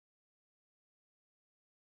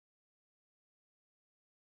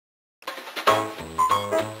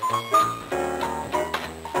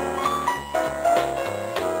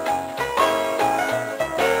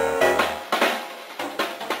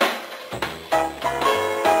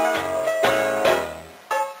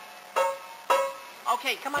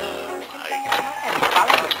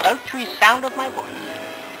sultry sound of my voice.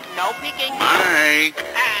 No peeking. Mike.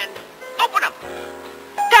 And open them.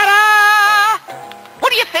 Ta-da!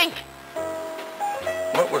 What do you think?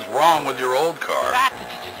 What was wrong with your old car?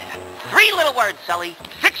 3 little words, Sully.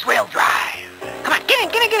 6-wheel drive. Come on, get in,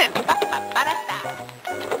 get in, get in.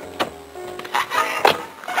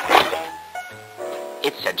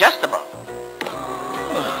 It's adjustable.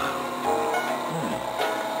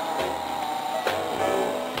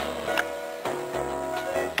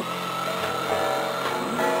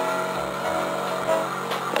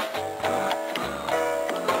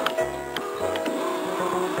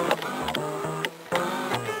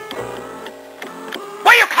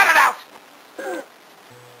 Will you cut it out?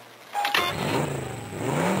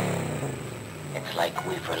 It's like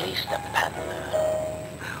we've released a panther.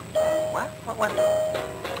 What?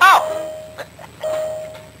 Oh!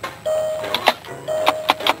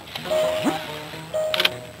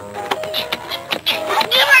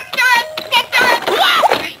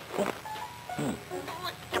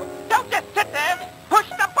 Don't just sit there. Push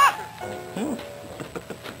the button.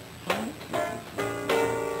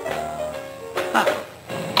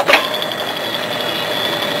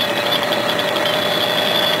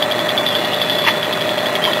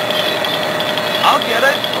 I'll get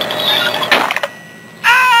it.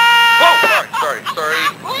 Oh, sorry.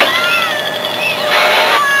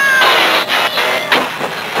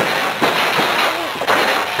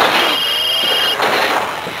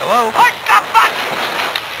 Hello? Push the button!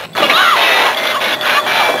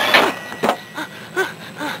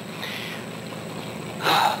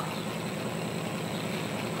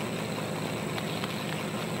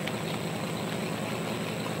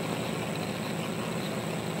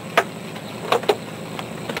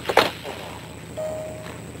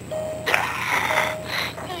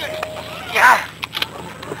 Yeah.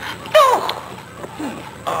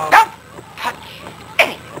 Don't touch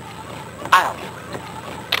anything. I'll do it.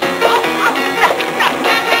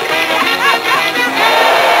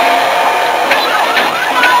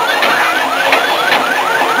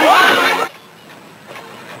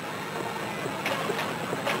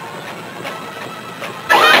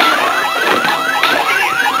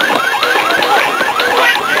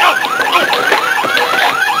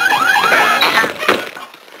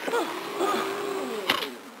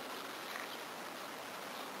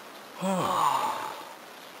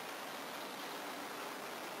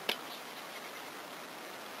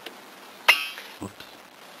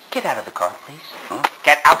 Get out of the car, please. Huh?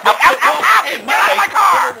 Get out! Hey, get out of my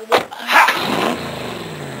car!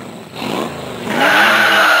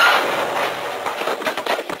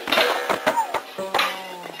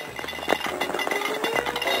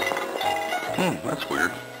 That's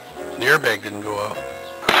weird. The airbag didn't go off.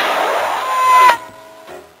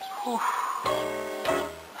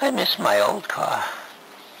 I miss my old car.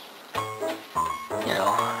 You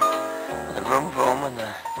know, the vroom vroom and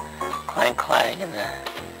the clang clang and the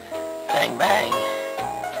bang bang.